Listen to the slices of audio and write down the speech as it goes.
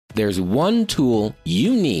there's one tool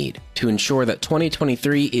you need to ensure that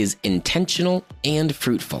 2023 is intentional and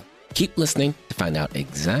fruitful. Keep listening to find out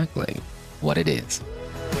exactly what it is.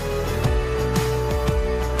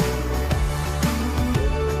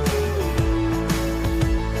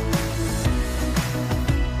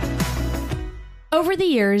 Over the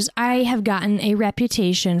years, I have gotten a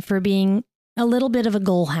reputation for being a little bit of a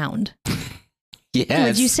goal hound. Yes.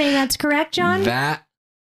 Would you say that's correct, John?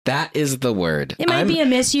 That is the word. It might be a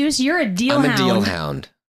misuse. You're a deal hound. I'm a deal hound.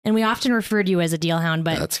 And we often refer to you as a deal hound,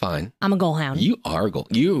 but that's fine. I'm a goal hound. You are goal.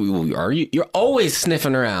 You're always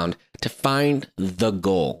sniffing around to find the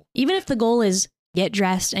goal. Even if the goal is get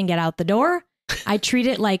dressed and get out the door, I treat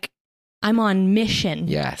it like I'm on mission.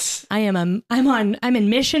 Yes. I'm in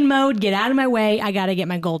mission mode. Get out of my way. I got to get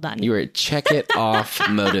my goal done. You are check it off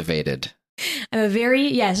motivated. I'm a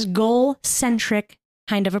very, goal centric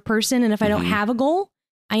kind of a person. And if I don't have a goal,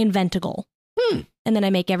 I invent a goal. And then I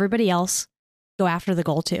make everybody else go after the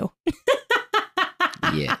goal too.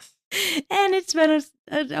 Yes. And it's been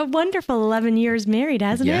a wonderful 11 years married,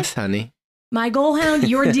 hasn't it? Yes, honey. My goal hound,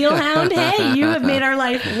 your deal hound. Hey, you have made our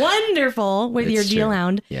life wonderful with your deal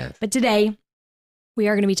hound. Yes. But today we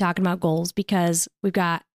are going to be talking about goals because we've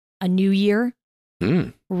got a new year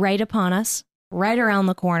right upon us, right around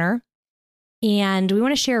the corner. And we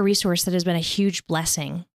want to share a resource that has been a huge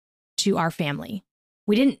blessing to our family.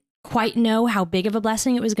 We didn't quite know how big of a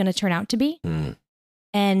blessing it was going to turn out to be.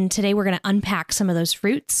 And today we're going to unpack some of those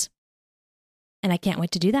fruits. And I can't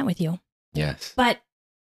wait to do that with you. Yes. But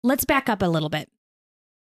let's back up a little bit.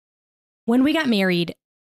 When we got married,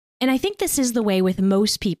 and I think this is the way with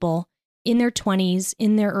most people in their 20s,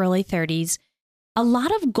 in their early 30s, a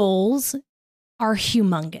lot of goals are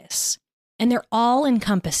humongous and they're all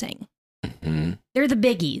encompassing. They're the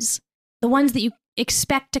biggies, the ones that you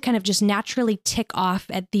expect to kind of just naturally tick off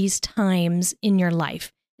at these times in your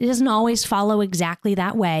life. It doesn't always follow exactly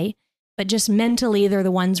that way, but just mentally, they're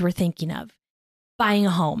the ones we're thinking of. Buying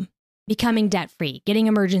a home, becoming debt-free, getting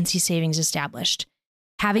emergency savings established,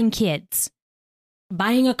 having kids,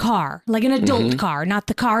 buying a car, like an adult car, not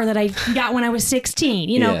the car that I got when I was 16,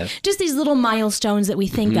 just these little milestones that we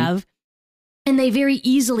think of, and they very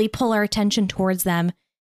easily pull our attention towards them,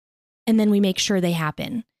 and then we make sure they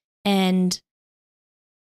happen. And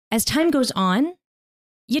as time goes on,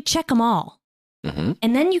 you check them all. And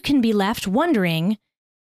then you can be left wondering,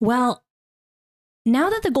 well, now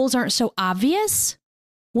that the goals aren't so obvious,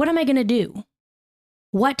 what am I going to do?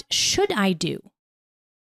 What should I do?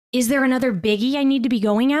 Is there another biggie I need to be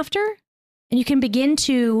going after? And you can begin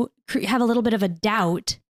to have a little bit of a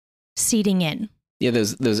doubt seeding in. Yeah,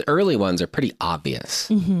 those early ones are pretty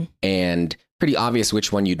obvious. And pretty obvious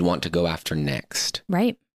which one you'd want to go after next.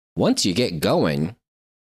 Right. Once you get going,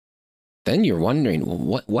 then you're wondering,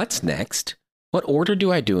 well, what's next? What order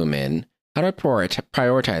do I do them in? How do I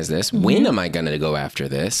prioritize this? When am I going to go after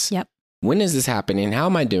this? Yep. When is this happening? How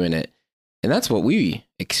am I doing it? And that's what we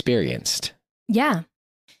experienced. Yeah.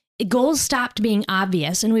 Goals stopped being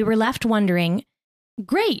obvious and we were left wondering,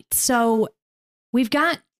 great, so we've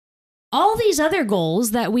got all these other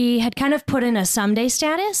goals that we had kind of put in a someday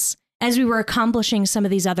status as we were accomplishing some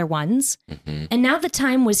of these other ones. And now the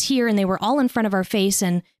time was here and they were all in front of our face.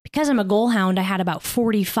 And because I'm a goal hound, I had about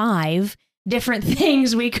 45 different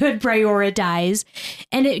things we could prioritize.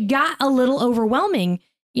 And it got a little overwhelming.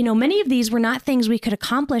 Many of these were not things we could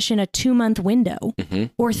accomplish in a 2-month window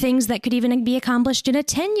or things that could even be accomplished in a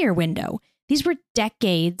 10-year window. These were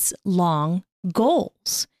decades long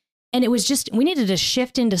goals. And it was just, we needed to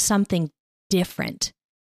shift into something different.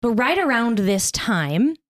 But right around this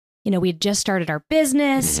time, we had just started our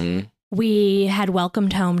business. We had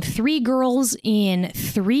welcomed home 3 girls in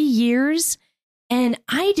 3 years. And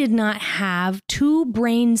I did not have 2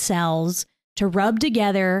 brain cells to rub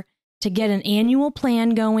together to get an annual plan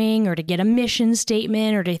going or to get a mission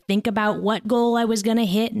statement or to think about what goal I was going to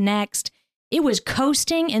hit next. It was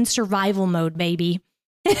coasting and survival mode, baby.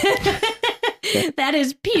 That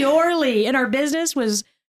is purely. And our business was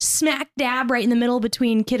smack dab right in the middle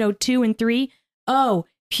between kiddo 2 and 3. Oh,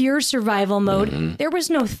 pure survival mode. There was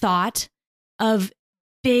no thought of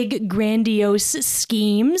big, grandiose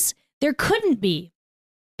schemes. There couldn't be.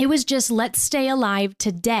 It was just, let's stay alive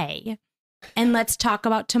today and let's talk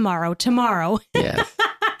about tomorrow. Yeah.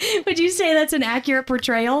 Would you say that's an accurate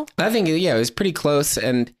portrayal? I think, it was pretty close.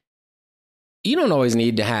 And you don't always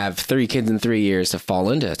need to have 3 kids in 3 years to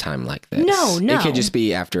fall into a time like this. No. It could just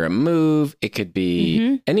be after a move. It could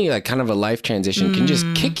be any kind of a life transition can just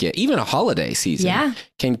kick you. Even a holiday season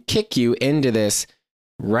can kick you into this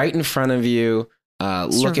right in front of you,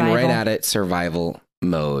 looking right at it, survival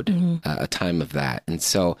mode, a time of that. And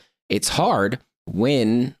so it's hard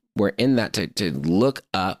when we're in that to look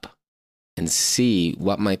up and see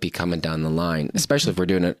what might be coming down the line, especially if we're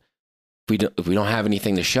doing it. If we don't have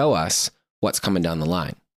anything to show us what's coming down the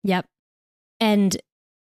line. Yep. And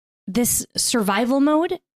this survival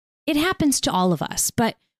mode, it happens to all of us,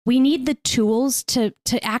 but we need the tools to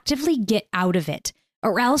actively get out of it,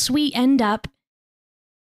 or else we end up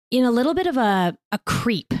in a little bit of a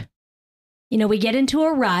creep. We get into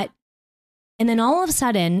a rut, and then all of a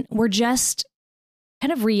sudden we're just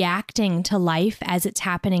kind of reacting to life as it's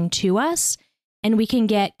happening to us. And we can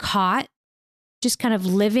get caught just kind of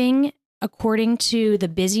living according to the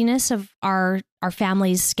busyness of our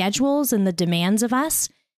family's schedules and the demands of us,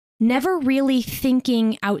 never really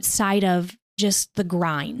thinking outside of just the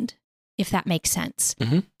grind, if that makes sense.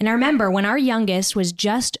 Mm-hmm. And I remember when our youngest was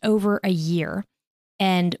just over a year,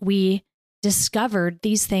 and we discovered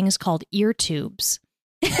these things called ear tubes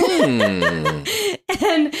and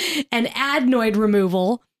adenoid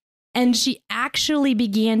removal, and she actually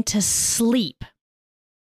began to sleep.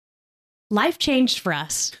 Life changed for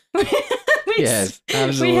us. Yes,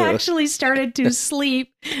 absolutely. We actually started to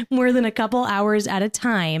sleep more than a couple hours at a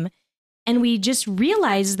time. And we just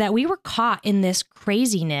realized that we were caught in this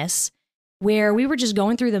craziness where we were just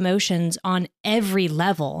going through the motions on every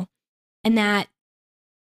level, and that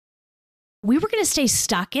we were going to stay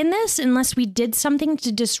stuck in this unless we did something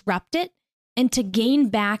to disrupt it and to gain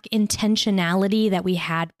back intentionality that we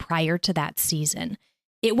had prior to that season.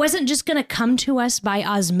 It wasn't just going to come to us by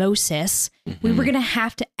osmosis. Mm-hmm. We were going to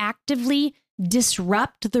have to actively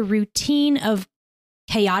disrupt the routine of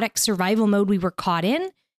chaotic survival mode we were caught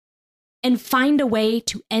in and find a way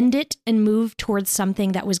to end it and move towards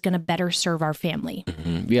something that was going to better serve our family.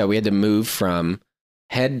 Mm-hmm. Yeah, we had to move from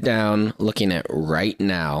head down, looking at right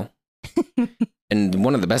now. And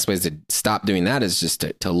one of the best ways to stop doing that is just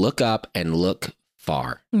to look up and look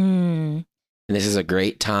far. And this is a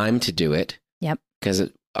great time to do it. Yep.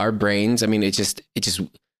 Because our brains, I mean,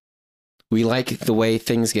 we like the way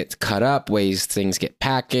things get cut up, ways things get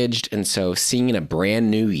packaged. And so seeing a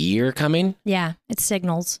brand new year coming. Yeah, it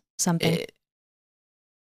signals something.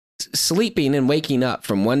 Sleeping and waking up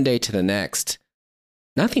from one day to the next,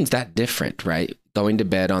 nothing's that different, right? Going to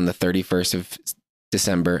bed on the 31st of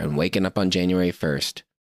December and waking up on January 1st,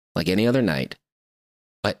 like any other night.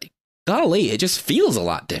 But golly, it just feels a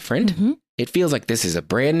lot different. Mm-hmm. It feels like this is a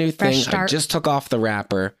brand new thing. I just took off the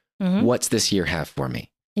wrapper. Mm-hmm. What's this year have for me?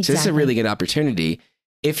 Exactly. So this is a really good opportunity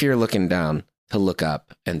if you're looking down to look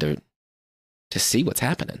up and to see what's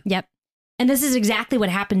happening. Yep. And this is exactly what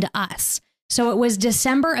happened to us. So it was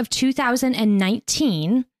December of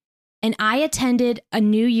 2019, and I attended a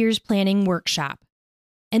New Year's planning workshop.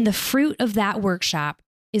 And the fruit of that workshop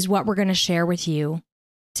is what we're going to share with you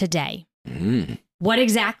today. What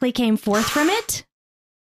exactly came forth from it?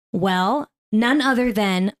 Well, none other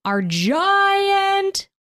than our giant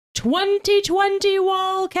 2020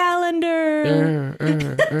 wall calendar.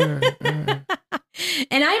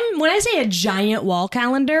 And when I say a giant wall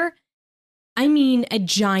calendar, I mean a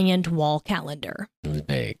giant wall calendar.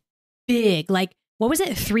 Big. Like, what was it?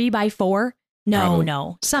 3x4?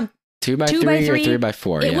 No. 2x3 or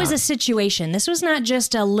 3x4. It was a situation. This was not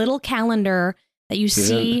just a little calendar that you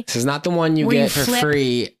see. This is not the one you get for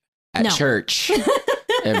free at church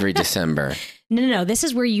every December. No. This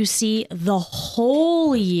is where you see the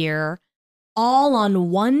whole year all on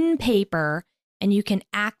one paper, and you can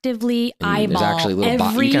actively eyeball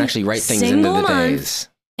every you can actually write things into the days.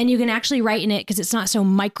 And you can actually write in it because it's not so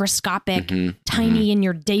microscopic, tiny in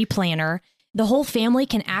your day planner. The whole family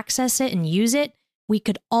can access it and use it. We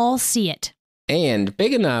could all see it. And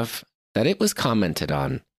big enough that it was commented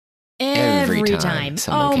on every time.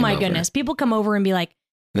 Oh my goodness. People come over and be like,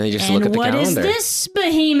 and they just look at the calendar. What is this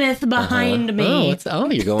behemoth behind me?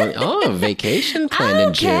 You're going, vacation planned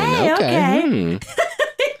in June. Okay.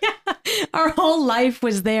 Yeah. Our whole life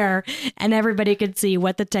was there, and everybody could see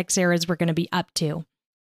what the Texeras were going to be up to.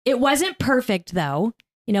 It wasn't perfect, though.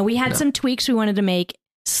 We had some tweaks we wanted to make,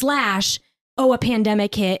 a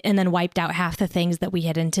pandemic hit and then wiped out half the things that we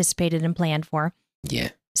had anticipated and planned for. Yeah.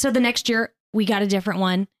 So the next year, we got a different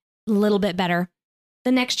one, a little bit better.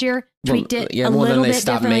 The next year, tweaked it a little bit differently. Then they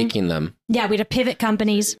stopped making them. Yeah, we had to pivot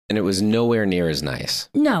companies. And it was nowhere near as nice.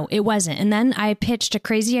 No, it wasn't. And then I pitched a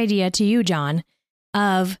crazy idea to you, John,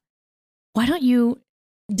 of why don't you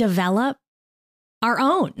develop our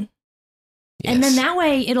own? Yes. And then that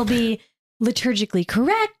way it'll be liturgically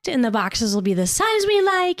correct, and the boxes will be the size we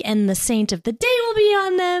like, and the saint of the day will be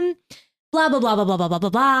on them, blah, blah, blah, blah, blah, blah, blah, blah,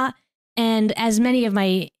 blah. And as many of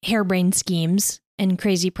my harebrained schemes and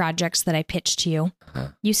crazy projects that I pitched to you,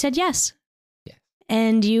 you said yes. Yes.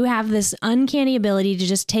 And you have this uncanny ability to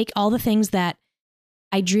just take all the things that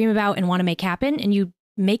I dream about and want to make happen, and you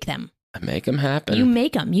make them. I make them happen. You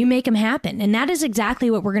make them happen. And that is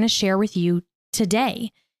exactly what we're going to share with you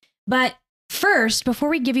today. But first, before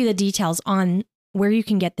we give you the details on where you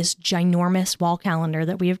can get this ginormous wall calendar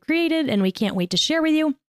that we have created and we can't wait to share with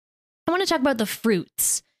you, I want to talk about the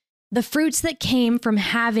fruits that came from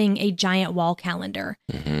having a giant wall calendar.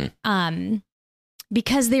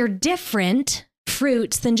 Because they're different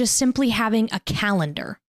fruits than just simply having a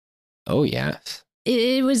calendar. Oh, yes.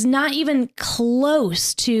 It was not even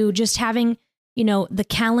close to just having, the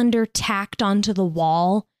calendar tacked onto the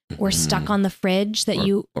wall or stuck on the fridge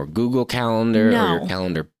or Google Calendar or your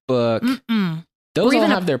calendar book. Those all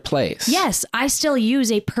have their place. Yes. I still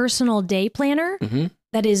use a personal day planner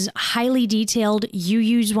that is highly detailed. You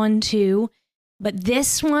use one too. But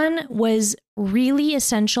this one was really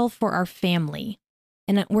essential for our family.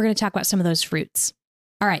 And we're going to talk about some of those fruits.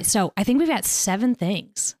 All right. So I think we've got 7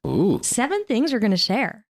 things. Ooh. 7 things we're going to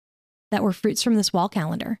share that were fruits from this wall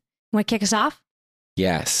calendar. You want to kick us off?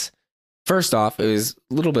 Yes. First off, it was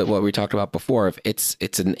a little bit what we talked about before.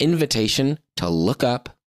 It's an invitation to look up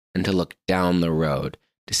and to look down the road,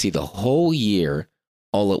 to see the whole year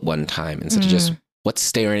all at one time instead of just what's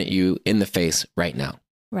staring at you in the face right now.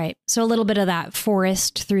 Right. So a little bit of that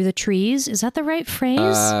forest through the trees. Is that the right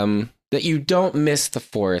phrase? That you don't miss the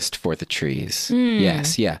forest for the trees.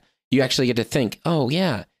 Yes. Yeah. You actually get to think, oh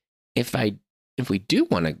yeah, if we do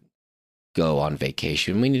want to go on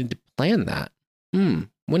vacation, we need to plan that.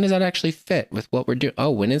 When does that actually fit with what we're doing?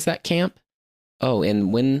 Oh, when is that camp? Oh,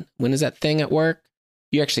 and when is that thing at work?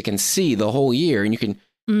 You actually can see the whole year and you can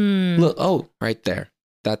look, oh, right there.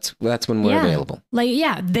 That's when we're available.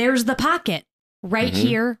 There's the pocket right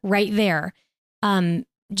here, right there.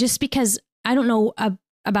 Just because I don't know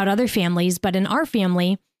about other families, but in our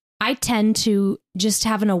family, I tend to just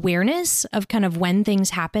have an awareness of kind of when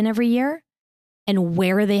things happen every year and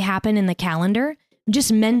where they happen in the calendar.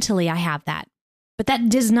 Just mentally, I have that. But that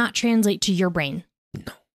does not translate to your brain.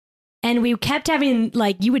 No. And we kept having,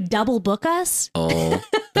 you would double book us. All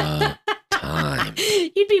the time.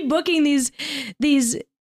 You'd be booking these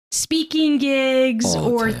speaking gigs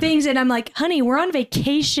or things. And I'm like, honey, we're on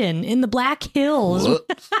vacation in the Black Hills.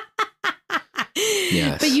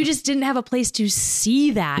 Yes. But you just didn't have a place to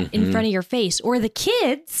see that in front of your face. Or the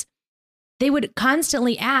kids, they would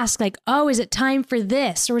constantly ask oh, is it time for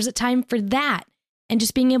this? Or is it time for that? And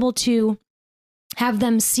just being able to have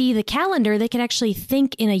them see the calendar, they could actually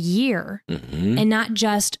think in a year and not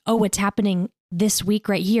just, oh, it's happening this week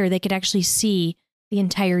right here. They could actually see the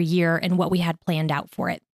entire year and what we had planned out for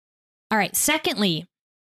it. All right. Secondly,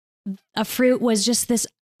 a fruit was just this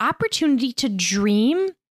opportunity to dream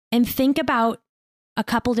and think about a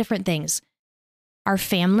couple different things. Our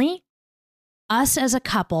family, us as a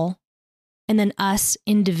couple, and then us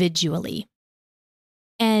individually.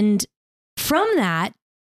 And from that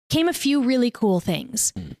came a few really cool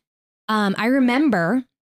things. I remember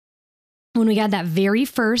when we got that very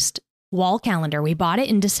first wall calendar, we bought it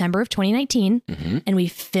in December of 2019 and we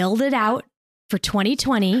filled it out for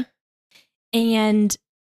 2020. And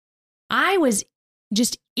I was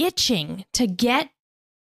just itching to get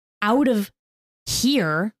out of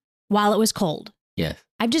here while it was cold. Yes.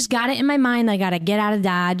 I've just got it in my mind. I got to get out of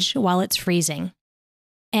Dodge while it's freezing.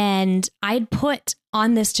 And I'd put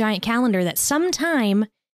on this giant calendar that sometime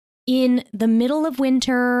in the middle of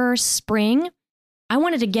winter, spring, I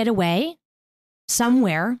wanted to get away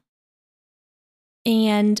somewhere.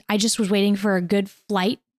 And I just was waiting for a good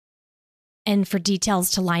flight and for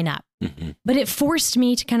details to line up. But it forced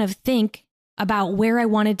me to kind of think about where I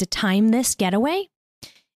wanted to time this getaway.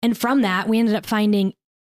 And from that, we ended up finding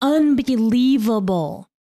unbelievable.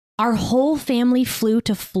 Our whole family flew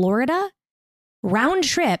to Florida, round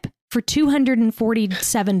trip for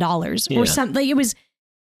 $247 or something. It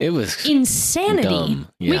was insanity.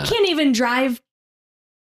 Yeah. We can't even drive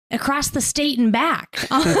across the state and back for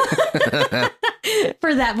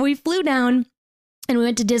that. We flew down and we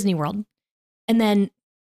went to Disney World. And then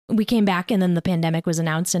we came back and then the pandemic was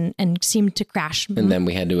announced and seemed to crash. And then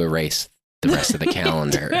we had to erase the rest of the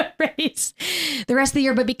calendar. Erase the rest of the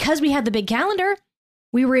year. But because we had the big calendar,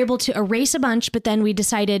 we were able to erase a bunch. But then we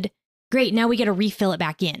decided, great, now we got to refill it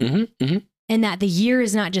back in. And that the year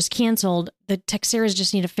is not just canceled. The Texeras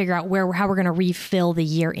just need to figure out how we're going to refill the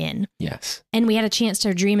year in. Yes. And we had a chance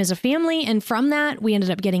to dream as a family. And from that, we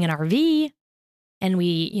ended up getting an RV. And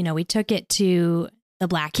we took it to the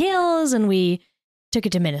Black Hills and we took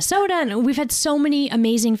it to Minnesota. And we've had so many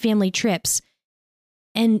amazing family trips.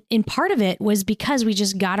 And in part of it was because we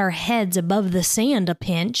just got our heads above the sand a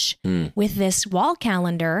pinch with this wall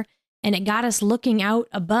calendar. And it got us looking out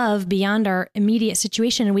above beyond our immediate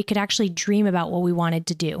situation, and we could actually dream about what we wanted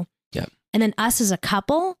to do. Yeah. And then us as a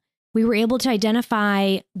couple, we were able to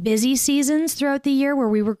identify busy seasons throughout the year where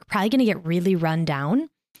we were probably going to get really run down.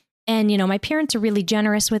 And, my parents are really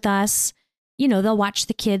generous with us. They'll watch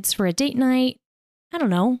the kids for a date night. I don't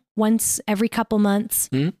know, once every couple months.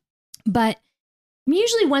 Mm-hmm. But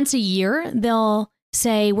usually once a year, they'll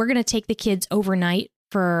say, we're going to take the kids overnight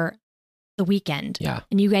for the weekend. Yeah.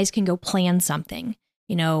 And you guys can go plan something,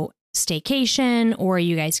 staycation, or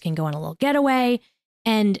you guys can go on a little getaway.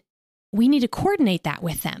 And we need to coordinate that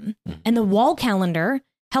with them. Mm-hmm. And the wall calendar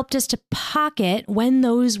helped us to pocket when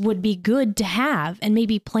those would be good to have and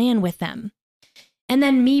maybe plan with them. And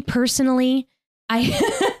then me personally,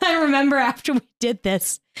 I remember after we did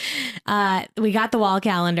this, we got the wall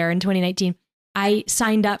calendar in 2019. I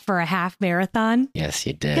signed up for a half marathon. Yes,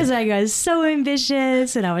 you did. Because I was so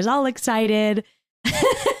ambitious and I was all excited.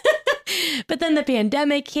 But then the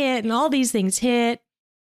pandemic hit and all these things hit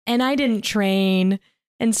and I didn't train.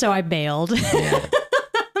 And so I bailed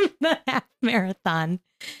the half marathon.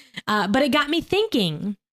 But it got me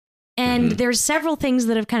thinking. And there's several things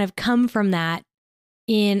that have kind of come from that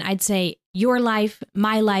in, I'd say, your life,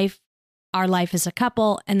 my life, our life as a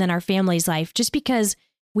couple, and then our family's life, just because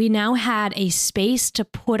we now had a space to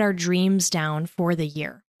put our dreams down for the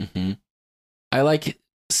year. Mm-hmm. I like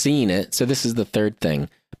seeing it. So this is the third thing.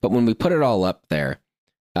 But when we put it all up there,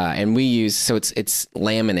 and we use, so it's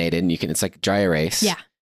laminated, and it's like dry erase. Yeah.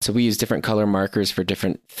 So we use different color markers for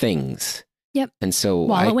different things. Yep. And so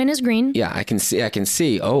Wallowin is green. Yeah, I can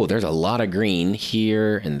see, oh, there's a lot of green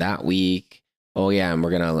here and that week. Oh yeah, and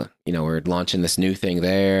we're launching this new thing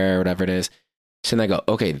there, whatever it is. So then I go,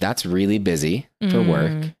 okay, that's really busy for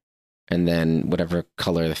work. And then whatever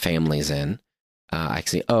color the family's in, I can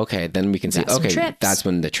see, okay, then we can see, okay, trips. That's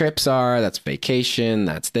when the trips are, that's vacation,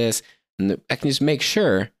 that's this. And I can just make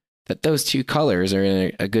sure that those two colors are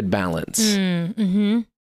in a good balance. Mm-hmm.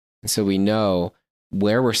 And so we know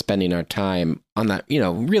where we're spending our time on that,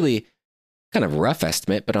 really kind of rough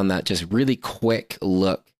estimate, but on that just really quick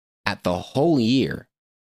look at the whole year.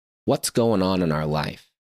 What's going on in our life?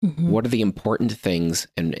 Mm-hmm. What are the important things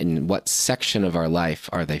and in what section of our life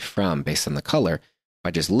are they from based on the color?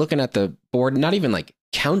 By just looking at the board, not even like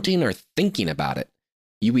counting or thinking about it.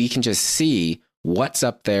 We can just see what's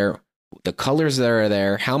up there, the colors that are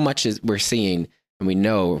there, how much we're seeing, and we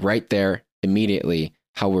know right there immediately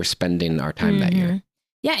how we're spending our time that year.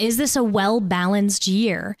 Yeah, is this a well-balanced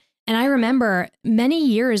year? And I remember many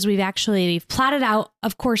years we've plotted out,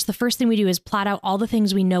 of course, the first thing we do is plot out all the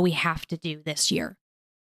things we know we have to do this year.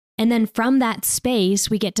 And then from that space,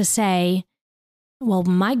 we get to say, well,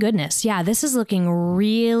 my goodness, yeah, this is looking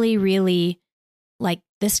really, really like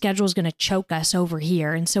this schedule is going to choke us over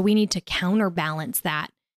here. And so we need to counterbalance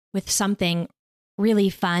that with something really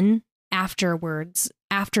fun afterwards,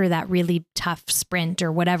 after that really tough sprint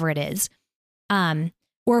or whatever it is.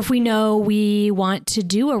 Or if we know we want to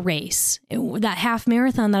do a race, that half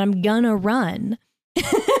marathon that I'm gonna run,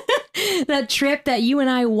 that trip that you and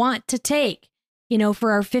I want to take,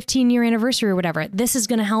 for our 15-year anniversary or whatever, this is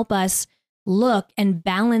going to help us look and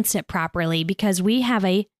balance it properly because we have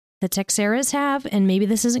the Texeras have, and maybe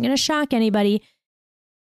this isn't going to shock anybody,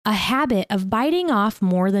 a habit of biting off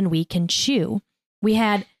more than we can chew. We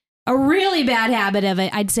had a really bad habit of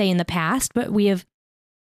it, I'd say, in the past, but we have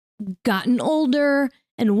gotten older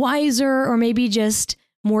and wiser, or maybe just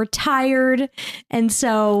more tired. And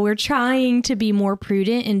so we're trying to be more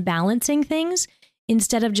prudent in balancing things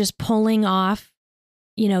instead of just pulling off,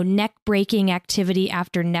 neck-breaking activity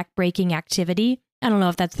after neck-breaking activity. I don't know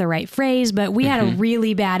if that's the right phrase, but we had a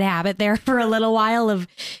really bad habit there for a little while of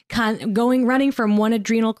running from one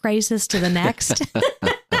adrenal crisis to the next.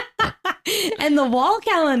 And the wall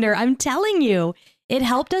calendar, I'm telling you, it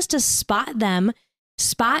helped us to spot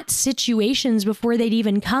situations before they'd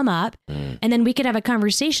even come up. And then we could have a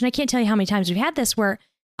conversation. I can't tell you how many times we've had this where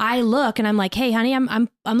I look and I'm like, hey, honey, I'm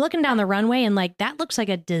looking down the runway and like, that looks like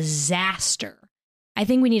a disaster. I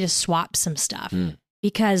think we need to swap some stuff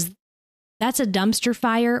because that's a dumpster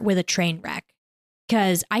fire with a train wreck.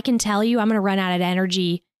 Because I can tell you I'm going to run out of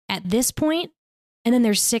energy at this point, and then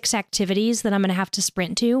there's 6 activities that I'm going to have to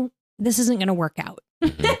sprint to. This isn't going to work out.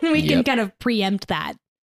 We can kind of preempt that.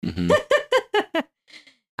 Mm-hmm.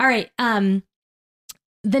 All right.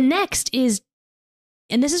 The next is,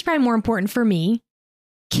 and this is probably more important for me,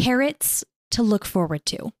 carrots to look forward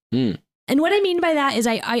to. And what I mean by that is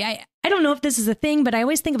I don't know if this is a thing, but I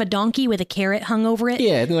always think of a donkey with a carrot hung over it.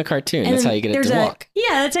 Yeah, in the cartoon. That's how you get it to walk.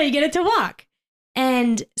 Yeah, that's how you get it to walk.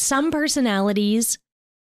 And some personalities,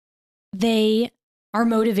 they are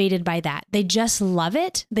motivated by that. They just love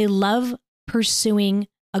it. They love pursuing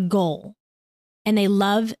a goal, and they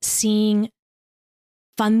love seeing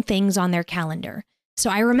fun things on their calendar. So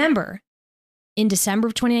I remember in December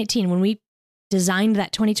of 2019, when we designed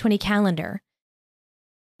that 2020 calendar,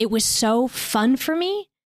 it was so fun for me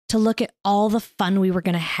to look at all the fun we were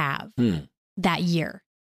going to have that year.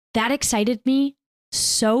 That excited me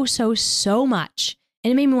so much.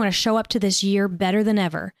 And it made me want to show up to this year better than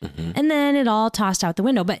ever. Mm-hmm. And then it all tossed out the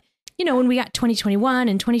window. But, you know, when we got 2021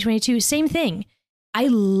 and 2022, same thing. I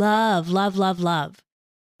love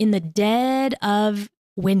in the dead of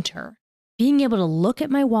winter, being able to look at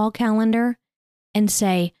my wall calendar and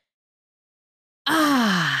say,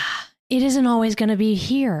 it isn't always going to be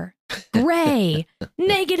here. Gray,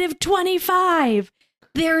 -25.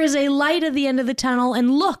 There is a light at the end of the tunnel.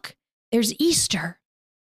 And look, there's Easter.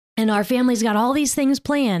 And our family's got all these things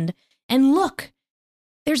planned. And look,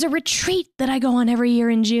 there's a retreat that I go on every year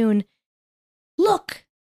in June. Look,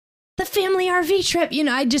 the family RV trip. You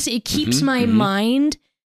know, it keeps my mind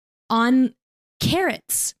on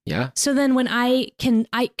carrots. Yeah. So then when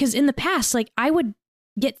because in the past, like I would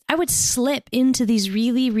slip into these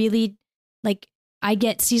really, like, I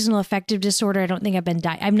get seasonal affective disorder. I don't think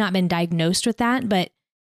I've not been diagnosed with that, but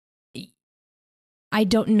I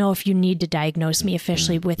don't know if you need to diagnose me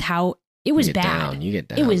officially with how it was bad. You get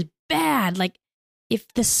down. It was bad. Like, if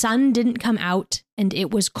the sun didn't come out and it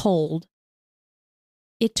was cold,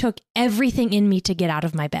 it took everything in me to get out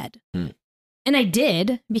of my bed. And I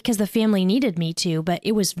did, because the family needed me to, but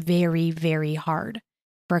it was very, very hard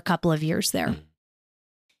for a couple of years there.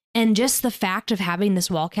 And just the fact of having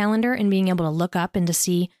this wall calendar and being able to look up and to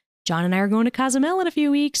see John and I are going to Cozumel in a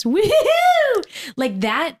few weeks. Woohoo! Like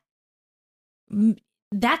that.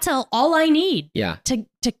 That's all I need. Yeah. To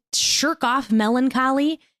shirk off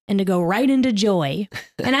melancholy and to go right into joy.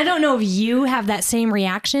 And I don't know if you have that same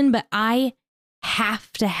reaction, but I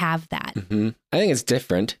have to have that. Mm-hmm. I think it's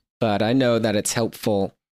different, but I know that it's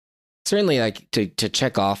helpful. Certainly, like to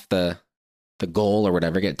check off the goal or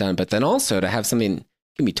whatever, get done, but then also to have something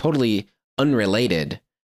can be totally unrelated,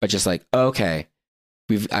 but just like, okay,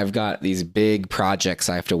 I've got these big projects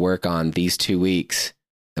I have to work on these 2 weeks.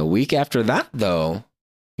 The week after that, though,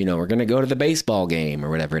 you know, we're going to go to the baseball game or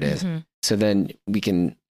whatever it is. So then you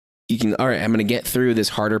can, all right, I'm going to get through this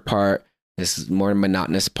harder part, this more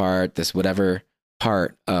monotonous part, this whatever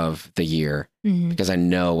part of the year, because I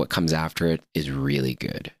know what comes after it is really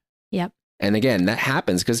good. Yep. And again, that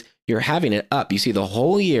happens because you're having it up. You see the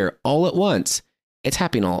whole year all at once. It's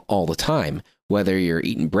happening all the time, whether you're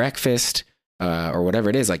eating breakfast or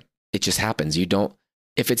whatever it is. Like, it just happens. You don't,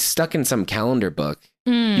 if it's stuck in some calendar book,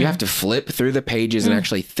 you have to flip through the pages and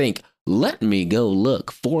actually think, let me go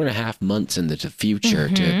look 4.5 months into the future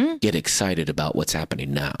to get excited about what's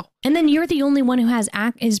happening now. And then you're the only one who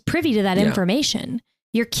is privy to that information.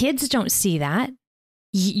 Your kids don't see that.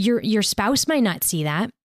 Your spouse might not see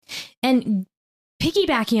that. And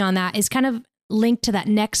piggybacking on that is kind of linked to that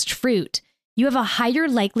next fruit. You have a higher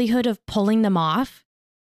likelihood of pulling them off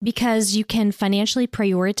because you can financially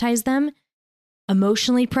prioritize them,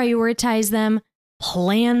 emotionally prioritize them,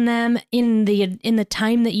 plan them in the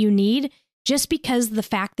time that you need, just because the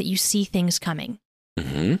fact that you see things coming.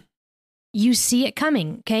 You see it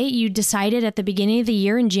coming, okay? You decided at the beginning of the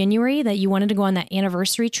year in January that you wanted to go on that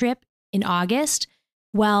anniversary trip in August.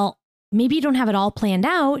 Well, maybe you don't have it all planned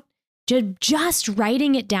out. Just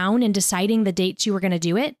writing it down and deciding the dates you were going to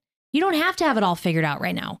do it. You don't have to have it all figured out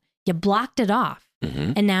right now. You blocked it off.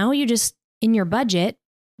 And now you just, in your budget,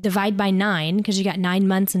 divide by 9, because you got 9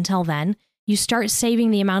 months until then. You start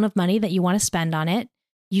saving the amount of money that you want to spend on it.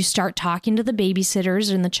 You start talking to the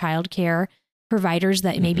babysitters and the childcare providers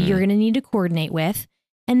that maybe you're going to need to coordinate with.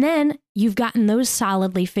 And then you've gotten those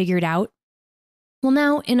solidly figured out. Well,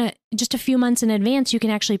 now just a few months in advance, you can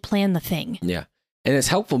actually plan the thing. Yeah. And it's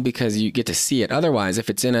helpful because you get to see it. Otherwise, if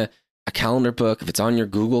it's in a calendar book, if it's on your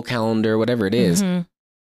Google Calendar, whatever it is,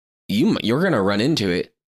 you're going to run into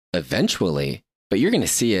it eventually, but you're going to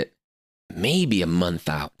see it maybe a month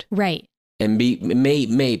out. Right. And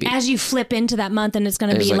maybe. As you flip into that month, and it's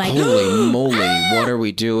going to be like, holy moly, what are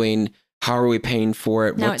we doing? How are we paying for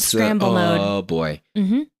it? Now it's scramble mode. Oh, boy.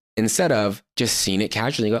 Instead of just seeing it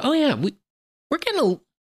casually and go, oh, yeah, we're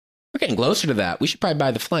getting closer to that. We should probably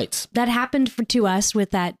buy the flights. That happened to us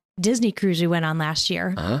with that Disney cruise we went on last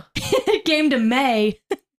year. It came to May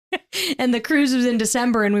and the cruise was in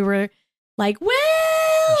December, and we were like,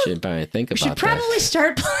 well, we should probably think about that. We should probably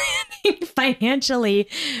start planning financially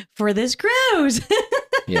for this cruise.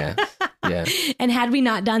 Yeah. And had we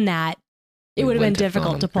not done that, it would have been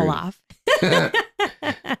difficult to pull off.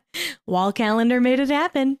 Wall calendar made it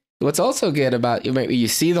happen. what's also good about you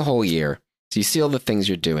see the whole year, so you see all the things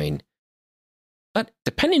you're doing, but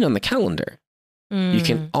depending on the calendar, you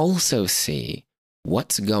can also see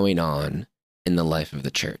what's going on in the life of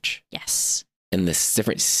the church. Yes. In the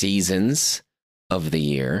different seasons of the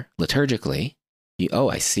year, liturgically,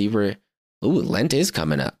 I see where, Lent is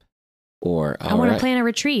coming up. Or I want to plan a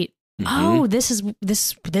retreat. Oh, this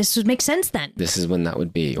would make sense then. This is when that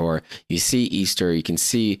would be. Or you see Easter, you can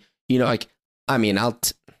see, I'll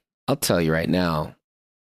tell you right now,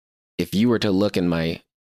 if you were to look in my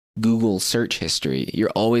Google search history,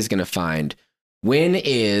 you're always going to find, when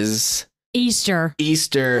is Easter,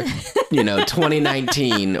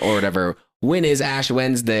 2019 or whatever. When is Ash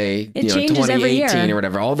Wednesday, it changes 2018 every year. or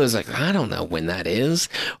whatever. All those, I don't know when that is.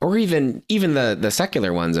 Or even the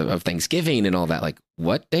secular ones of Thanksgiving and all that. Like,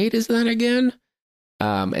 what date is that again?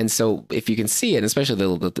 And so if you can see it,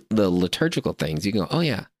 especially the liturgical things, you can go, oh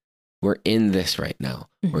yeah, we're in this right now.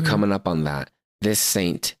 We're coming up on that. This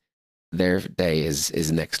saint, their day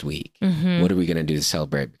is next week. What are we going to do to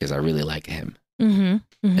celebrate? Because I really like him.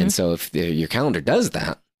 And so if your calendar does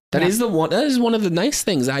that, that is one of the nice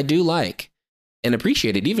things I do like and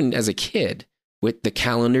appreciate it, even as a kid, with the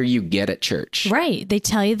calendar you get at church. Right. They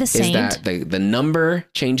tell you the saint. Is that the number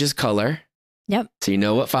changes color. Yep. So you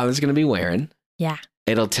know what Father's going to be wearing. Yeah.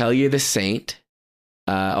 It'll tell you the saint,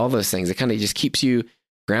 all those things. It kind of just keeps you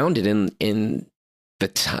grounded in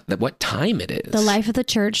what time it is. The life of the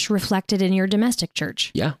church reflected in your domestic church.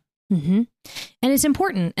 Yeah. And it's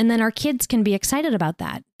important. And then our kids can be excited about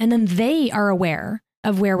that. And then they are aware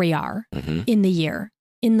of where we are in the year,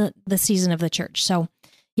 in the season of the church. So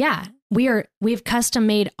yeah, we've custom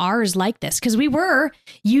made ours like this because we were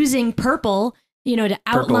using purple, to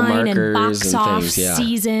outline and box off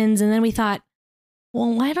seasons. And then we thought,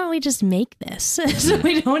 well, why don't we just make this? So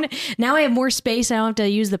we don't, now I have more space. I don't have to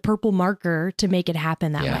use the purple marker to make it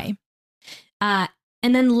happen that way. And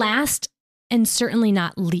then last and certainly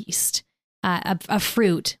not least, a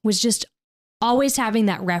fruit was just always having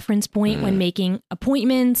that reference point when making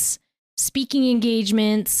appointments, speaking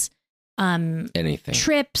engagements, anything,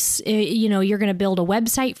 trips. You're going to build a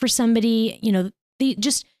website for somebody.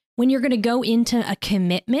 Just when you're going to go into a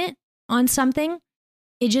commitment on something,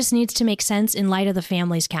 it just needs to make sense in light of the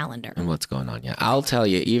family's calendar and what's going on. Yeah, I'll tell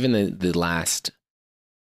you, even the last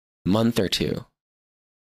month or two,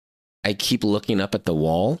 I keep looking up at the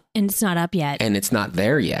wall. And it's not up yet. And it's not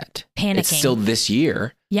there yet. Panicking. It's still this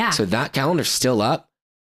year. Yeah. So that calendar's still up.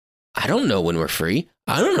 I don't know when we're free.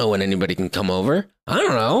 I don't know when anybody can come over. I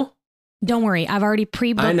don't know. Don't worry. I've already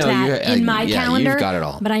pre-booked that in my calendar. You've got it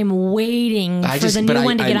all. But I'm waiting for the new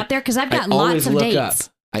one to get up there because I've got lots of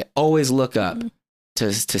dates. I always look up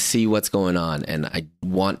to see what's going on. And I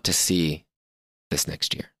want to see this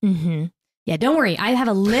next year. Yeah, don't worry. I have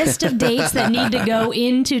a list of dates that need to go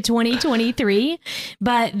into 2023,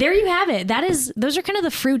 but there you have it. Those are kind of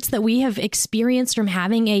the fruits that we have experienced from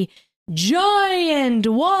having a giant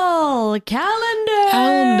wall calendar.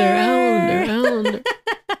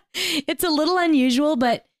 It's a little unusual,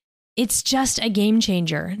 but it's just a game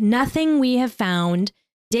changer. Nothing we have found,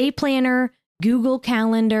 day planner, Google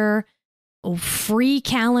Calendar, free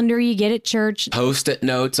calendar you get at church. Post-it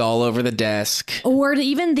notes all over the desk. Or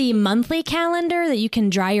even the monthly calendar that you can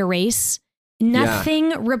dry erase. Nothing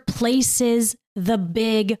replaces the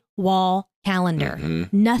big wall calendar.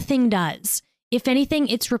 Nothing does. If anything,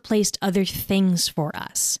 it's replaced other things for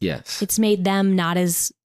us. Yes. It's made them not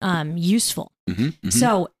as useful.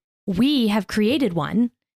 So we have created one.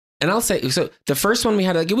 And I'll say, so the first one we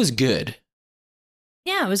had, it was good.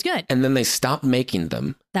 Yeah, it was good. And then they stopped making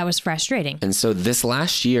them. That was frustrating. And so this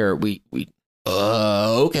last year, we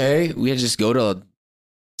had to just go to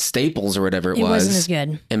Staples or whatever it was. It wasn't as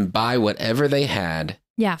good. And buy whatever they had.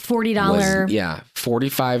 Yeah, $40.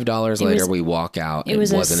 $45 later, we walk out. It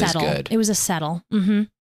wasn't as good. It was a settle. Weren't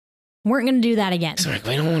going to do that again. So we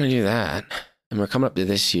don't want to do that. And we're coming up to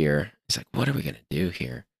this year. It's like, what are we going to do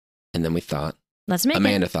here? And then we thought,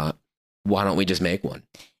 Amanda thought, why don't we just make one?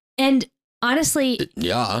 And honestly,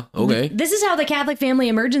 yeah, okay. This is how the Catholic Family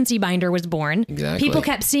Emergency Binder was born. Exactly. People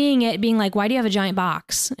kept seeing it, being like, why do you have a giant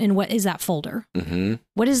box? And what is that folder?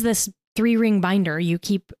 What is this 3-ring binder you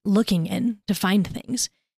keep looking in to find things?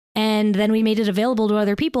 And then we made it available to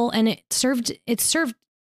other people, and it served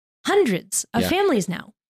hundreds of families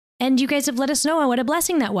now. And you guys have let us know what a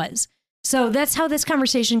blessing that was. So that's how this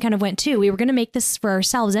conversation kind of went too. We were going to make this for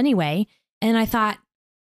ourselves anyway. And I thought,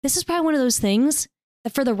 this is probably one of those things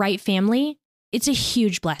that for the right family, it's a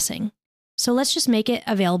huge blessing. So let's just make it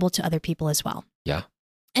available to other people as well. Yeah.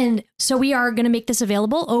 And so we are going to make this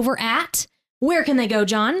available over at, where can they go,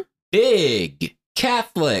 John?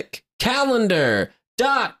 BigCatholicCalendar.com.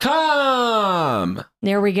 BigCatholicCalendar.com.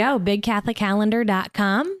 There we go.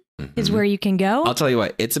 BigCatholicCalendar.com is where you can go. I'll tell you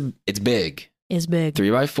what, it's big. It's big.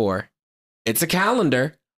 3x4. It's a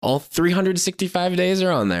calendar. All 365 days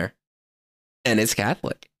are on there. And it's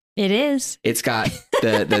Catholic. It is. It's got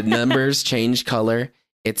the numbers change color.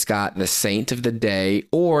 It's got the saint of the day,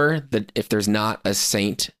 or if there's not a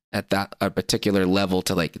saint at a particular level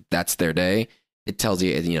to like, that's their day. It tells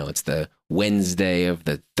you, it's the Wednesday of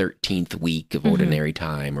the 13th week of ordinary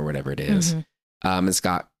time or whatever it is. It's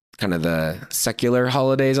got kind of the secular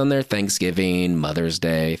holidays on there, Thanksgiving, Mother's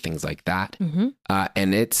Day, things like that.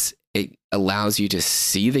 And it allows you to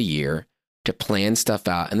see the year, to plan stuff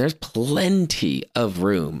out. And there's plenty of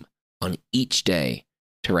room on each day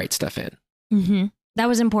to write stuff in. That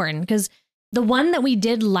was important because the one that we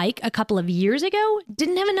did like a couple of years ago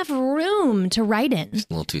didn't have enough room to write in. It's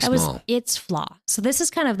a little too small. That was its flaw. So this is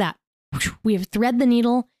kind of that. We have thread the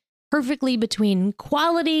needle perfectly between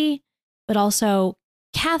quality, but also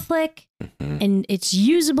Catholic, and it's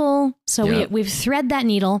usable. So we've thread that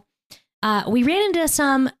needle. We ran into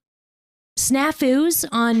some snafus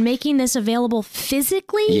on making this available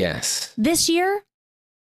physically this year.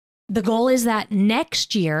 The goal is that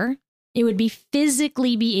next year it would be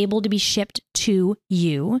physically be able to be shipped to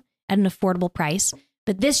you at an affordable price.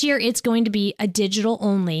 But this year it's going to be a digital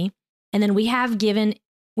only. And then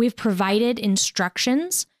we've provided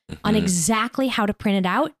instructions on exactly how to print it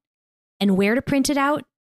out and where to print it out.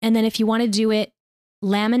 And then if you want to do it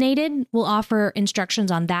laminated, we'll offer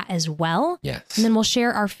instructions on that as well. Yes. And then we'll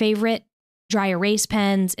share our favorite dry erase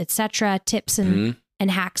pens, etc., tips and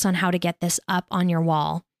hacks on how to get this up on your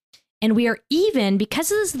wall. And we are because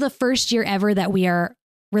this is the first year ever that we are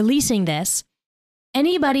releasing this,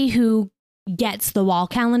 anybody who gets the wall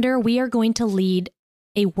calendar, we are going to lead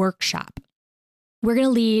a workshop. We're going to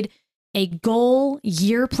lead a goal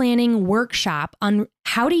year planning workshop on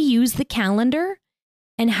how to use the calendar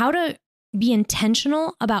and how to be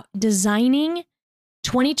intentional about designing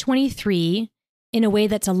 2023 in a way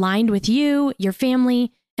that's aligned with you, your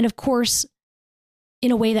family, and of course,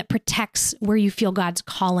 in a way that protects where you feel God's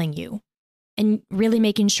calling you, and really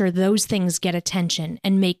making sure those things get attention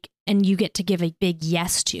and you get to give a big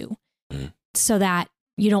yes to, so that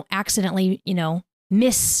you don't accidentally,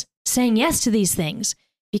 miss saying yes to these things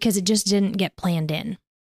because it just didn't get planned in.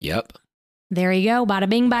 Yep. There you go. Bada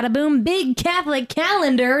bing, bada boom.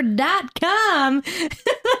 BigCatholicCalendar.com.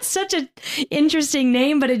 That's such an interesting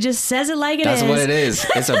name, but it just says it like it is. That's what it is.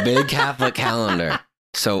 It's a big Catholic calendar.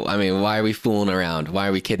 So, why are we fooling around? Why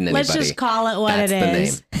are we kidding anybody? Let's just call it what it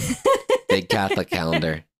is. That's the name.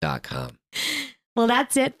 BigCatholicCalendar.com. Well,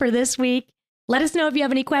 that's it for this week. Let us know if you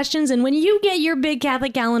have any questions. And when you get your Big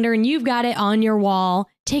Catholic Calendar and you've got it on your wall,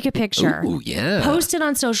 take a picture. Ooh, yeah. Post it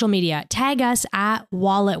on social media. Tag us at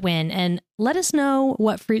WalletWin and let us know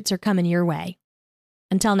what fruits are coming your way.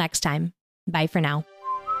 Until next time, bye for now.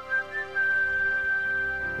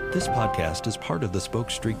 This podcast is part of the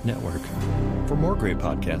Spoke Street Network. For more great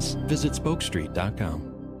podcasts, visit spokestreet.com.